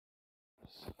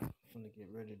I'm finna get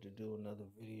ready to do another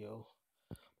video.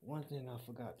 One thing I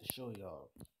forgot to show y'all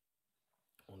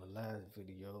on the last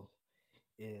video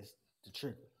is the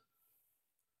trigger.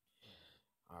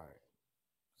 Alright,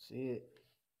 see it?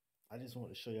 I just want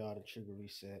to show y'all the trigger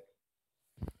reset.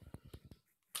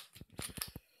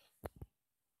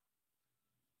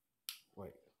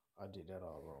 Wait, I did that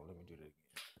all wrong. Let me do that again.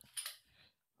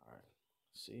 Alright,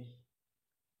 see?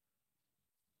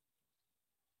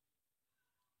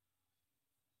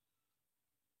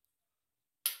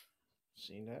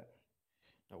 Seen that?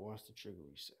 Now watch the trigger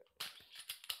reset.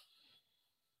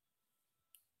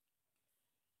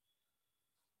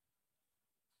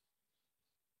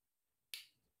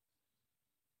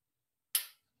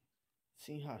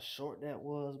 See how short that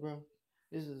was, bro?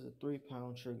 This is a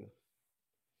 3-pound trigger.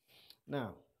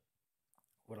 Now,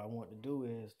 what I want to do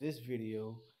is this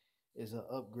video is an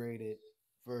upgraded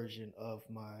version of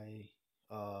my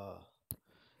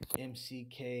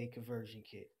MCK conversion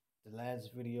kit. The last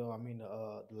video,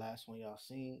 the last one y'all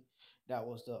seen, that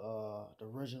was the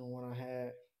original one I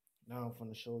had. Now I'm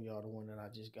gonna show y'all the one that I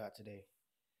just got today.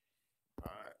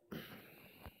 All right,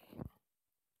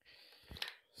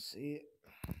 see it?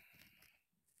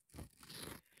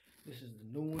 This is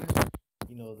the new one.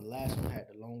 You know, the last one had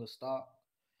the longer stock.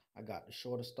 I got the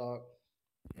shorter stock,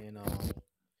 and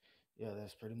yeah,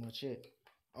 that's pretty much it.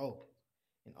 Oh,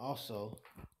 and also,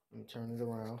 let me turn it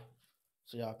around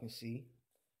so y'all can see.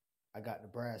 I got the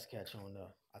brass catcher on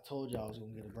there. I told y'all I was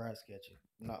gonna get a brass catcher.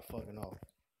 I'm not fucking off.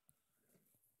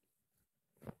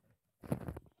 Let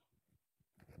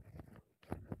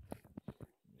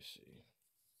me see.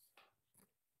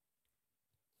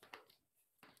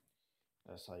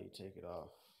 That's how you take it off.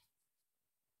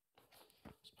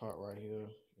 This part right here,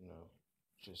 you know,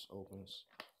 just opens,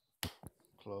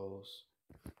 close,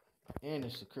 and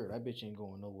it's secure. That bitch ain't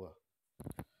going nowhere.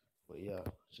 But yeah,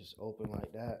 just open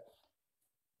like that,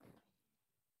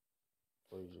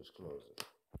 or you just close it.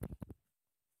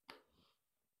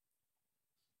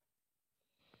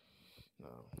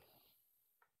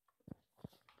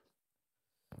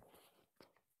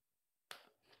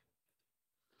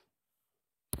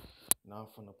 Now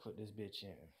I'm finna put this bitch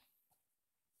in.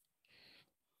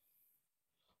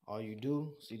 All you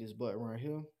do, see this button right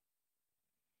here?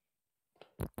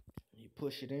 You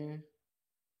push it in,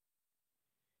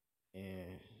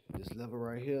 and this lever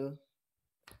right here,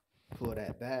 pull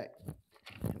that back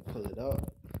and pull it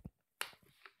up.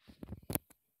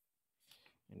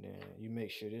 And then you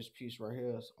make sure this piece right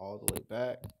here is all the way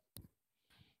back.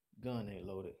 Gun ain't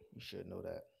loaded. You should know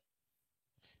that.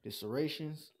 The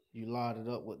serrations, you line it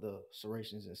up with the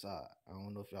serrations inside. I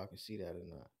don't know if y'all can see that or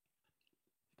not.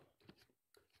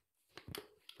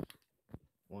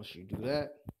 Once you do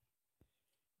that,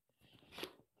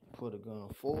 put the gun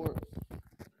forward.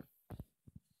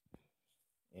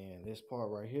 And this part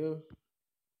right here,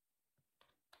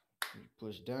 you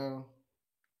push down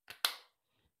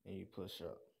and you push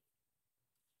up.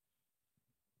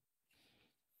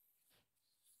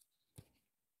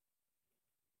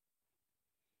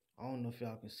 I don't know if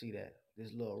y'all can see that.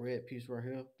 This little red piece right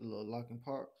here, the little locking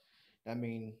part, that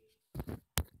means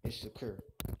it's secure.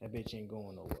 That bitch ain't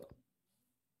going nowhere.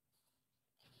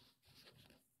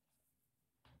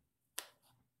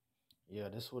 Yeah,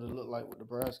 this what it look like with the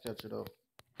brass catcher though.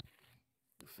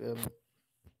 You feel me?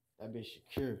 That bitch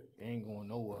secure. It ain't going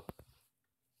nowhere.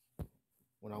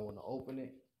 When I want to open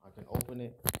it, I can open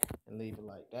it and leave it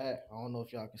like that. I don't know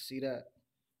if y'all can see that.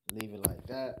 Leave it like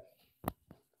that.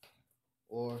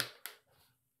 Or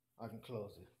I can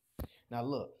close it. Now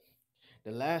look,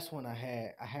 the last one I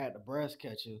had the brass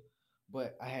catcher,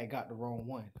 but I had got the wrong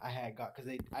one. Because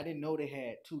I didn't know they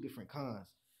had two different kinds.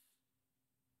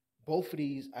 Both of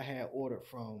these I had ordered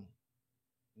from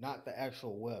not the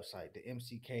actual website, the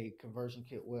MCK conversion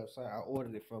kit website. I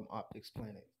ordered it from Optics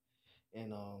Planet.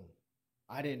 And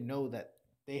I didn't know that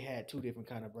they had two different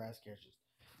kind of brass catchers.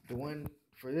 The one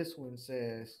for this one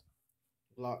says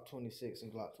Glock 26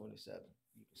 and Glock 27.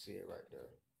 You can see it right there.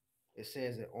 It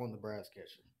says it on the brass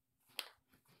catcher.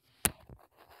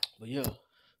 But yeah,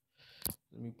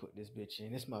 let me put this bitch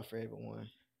in. This is my favorite one.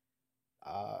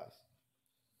 Let's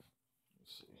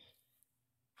see.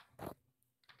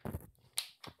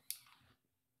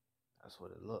 That's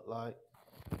what it looked like.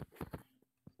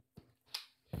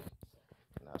 And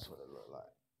that's what it looked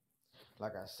like.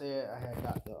 Like I said, I had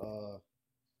got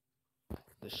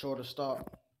the shorter stock,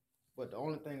 but the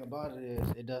only thing about it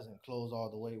is it doesn't close all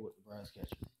the way with the brass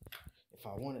catcher. If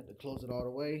I wanted to close it all the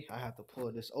way, I have to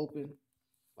pull this open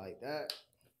like that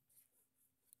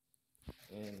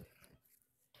and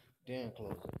then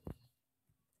close it.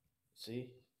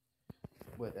 See?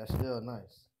 But that's still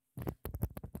nice.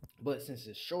 But since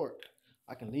it's short,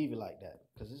 I can leave it like that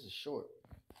because this is short,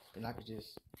 and I can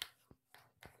just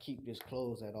keep this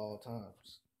closed at all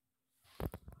times.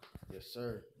 Yes,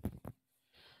 sir.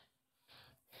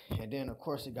 And then of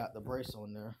course it got the brace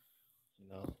on there. You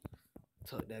know,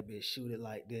 tuck that bitch, shoot it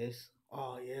like this.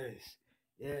 Oh yes,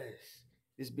 yes.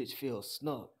 This bitch feels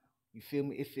snug. You feel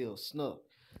me? It feels snug.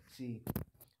 See,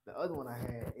 the other one I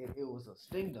had, it was a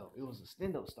stendo. It was a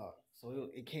stendo stock. So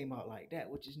it came out like that,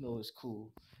 which is it's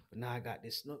cool. But now I got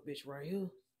this snook bitch right here.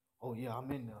 Oh yeah, I'm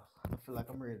in there. I feel like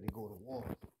I'm ready to go to war.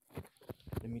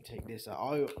 Let me take this out.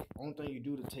 Only thing you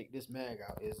do to take this mag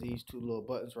out is these two little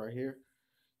buttons right here.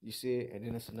 You see it? And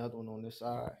then it's another one on this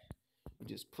side. You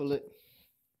just pull it.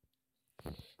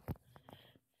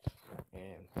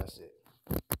 And that's it.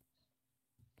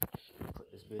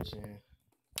 Put this bitch in.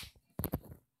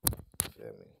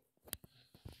 Feel me?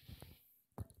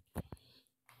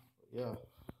 Yeah.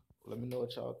 Let me know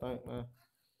what y'all think, man.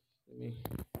 Let me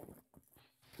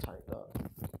tighten up.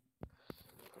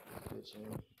 Put this bitch in.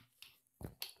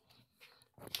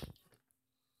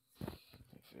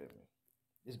 You feel me?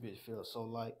 This bitch feels so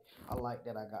light. I like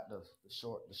that I got the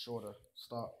shorter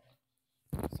stock.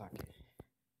 So I can,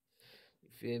 you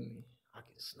feel me? I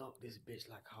can snuck this bitch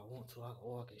like I want to,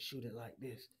 or I can shoot it like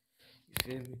this. You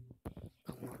feel me?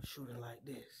 I want to shoot it like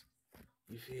this.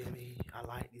 You feel me? I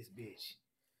like this bitch.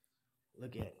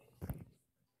 Look at it.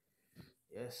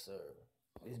 Yes, sir.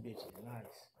 This bitch is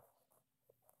nice.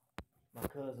 My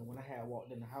cousin, when I had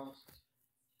walked in the house,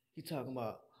 he talking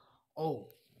about, oh,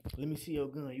 let me see your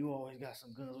gun. You always got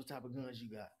some guns. What type of guns you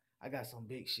got? I got some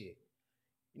big shit.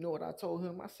 You know what I told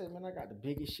him? I said, man, I got the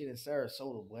biggest shit in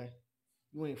Sarasota, boy.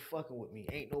 You ain't fucking with me.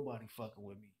 Ain't nobody fucking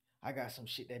with me. I got some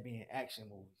shit that be in action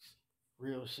movies.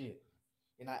 Real shit.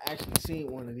 And I actually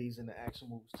seen one of these in the action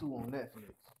movies too on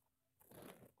Netflix.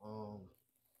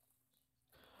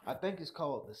 I think it's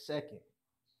called The Second.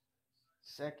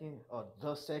 Second or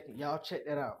The Second. Y'all check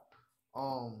that out.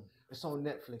 It's on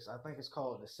Netflix. I think it's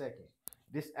called The Second.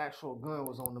 This actual gun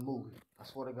was on the movie. I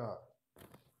swear to God.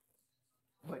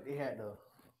 But they had the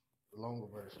longer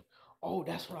version. Oh,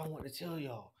 that's what I want to tell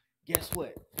y'all. Guess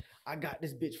what? I got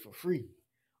this bitch for free.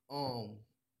 Um,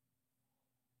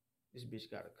 this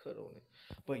bitch got a cut on it.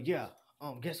 But yeah,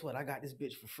 guess what? I got this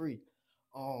bitch for free.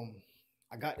 Um,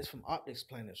 I got this from Optics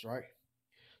Planets, right?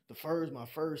 My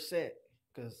first set,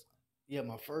 cause yeah,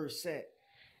 my first set,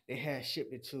 they had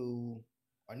shipped it to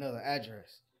another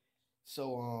address.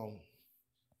 So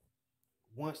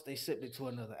once they shipped it to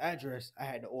another address, I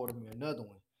had to order me another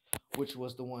one, which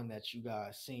was the one that you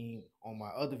guys seen on my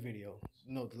other video.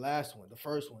 You know, the last one, the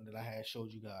first one that I had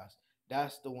showed you guys.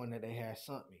 That's the one that they had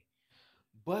sent me.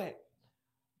 But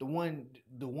the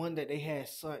one that they had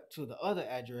sent to the other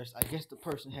address, I guess the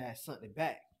person had sent it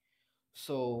back.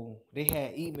 So they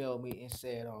had emailed me and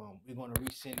said, we're gonna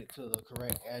resend it to the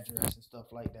correct address and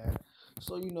stuff like that.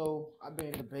 So I've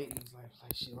been debating, like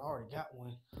shit, I already got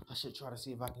one. I should try to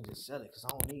see if I can just sell it because I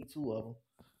don't need two of them.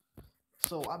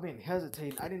 So I've been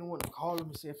hesitating. I didn't want to call them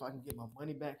and see if I can get my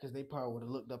money back because they probably would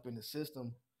have looked up in the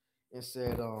system and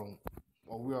said, well,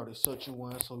 we already sold you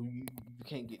one, so you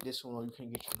can't get this one or you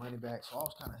can't get your money back. So I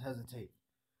was kind of hesitating.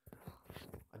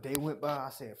 A day went by. I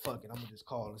said, fuck it. I'm going to just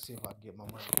call and see if I can get my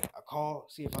money back. I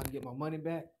called, see if I can get my money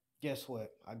back. Guess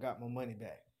what? I got my money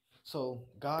back. So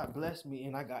God blessed me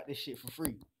and I got this shit for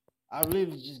free. I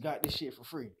literally just got this shit for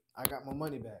free. I got my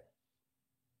money back.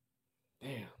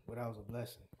 Damn, but that was a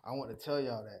blessing. I want to tell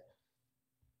y'all that.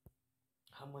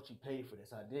 How much you paid for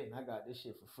this? I didn't. I got this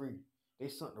shit for free. They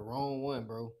sent the wrong one,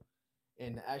 bro.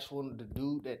 And the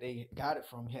dude that they got it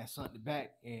from had sent it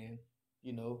back, and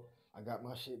I got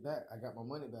my shit back. I got my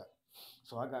money back.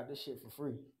 So I got this shit for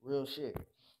free. Real shit.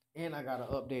 And I got an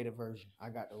updated version. I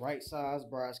got the right size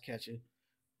brass catcher,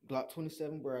 Glock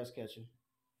 27 brass catcher,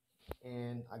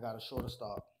 and I got a shorter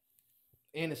stock.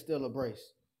 And it's still a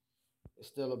brace. It's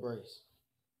still a brace.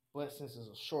 But since it's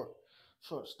a short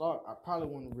stock, I probably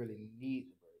wouldn't really need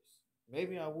the brace.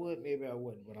 Maybe I would, maybe I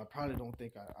wouldn't, but I probably don't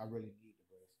think I really need the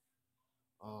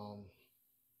brace.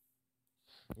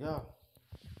 Yeah.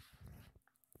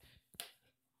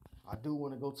 I do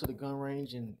want to go to the gun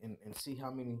range and see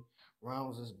how many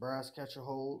rounds this brass catcher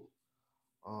hold.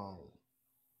 Um,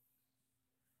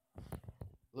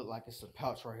 look like it's a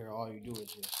pouch right here. All you do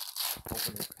is just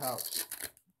open this pouch,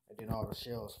 and then all the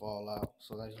shells fall out.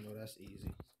 So that's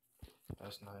easy.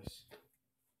 That's nice.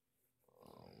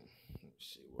 Let me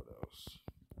see what else.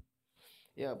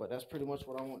 Yeah, but that's pretty much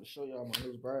what I want to show y'all. My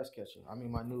new brass catcher. I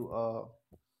mean, my new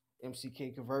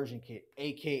MCK conversion kit,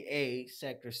 aka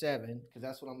Sector 7, because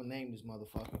that's what I'm gonna name this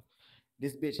motherfucker.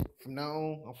 This bitch, from now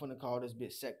on, I'm finna call this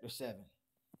bitch Sector 7.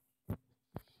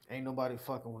 Ain't nobody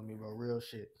fucking with me, bro. Real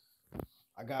shit.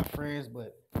 I got friends,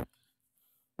 but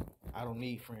I don't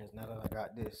need friends now that I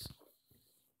got this.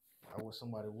 I wish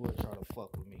somebody would try to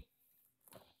fuck with me.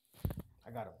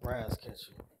 I got a brass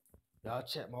catcher. Y'all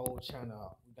check my old channel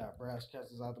out. We got brass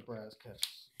catchers out the brass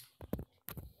catchers.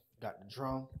 Got the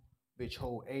drum, bitch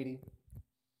hold 80.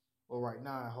 Well, right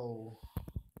now it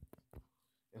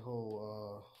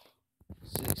hold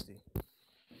 60.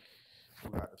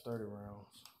 We got the 30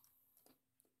 rounds.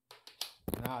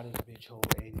 Now this bitch hold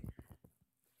 80.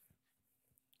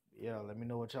 Yeah, let me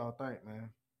know what y'all think, man.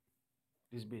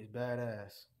 This bitch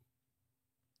badass.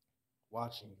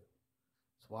 Watching you.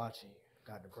 It's watching you.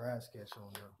 Got the brass catcher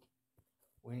on there.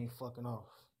 We ain't fucking off.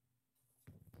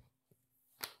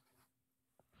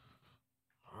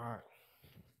 Alright.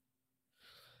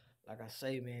 Like I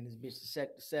say, man, this bitch is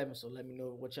Sector 7, so let me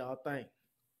know what y'all think.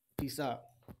 Peace out.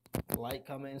 Like,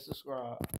 comment, and subscribe.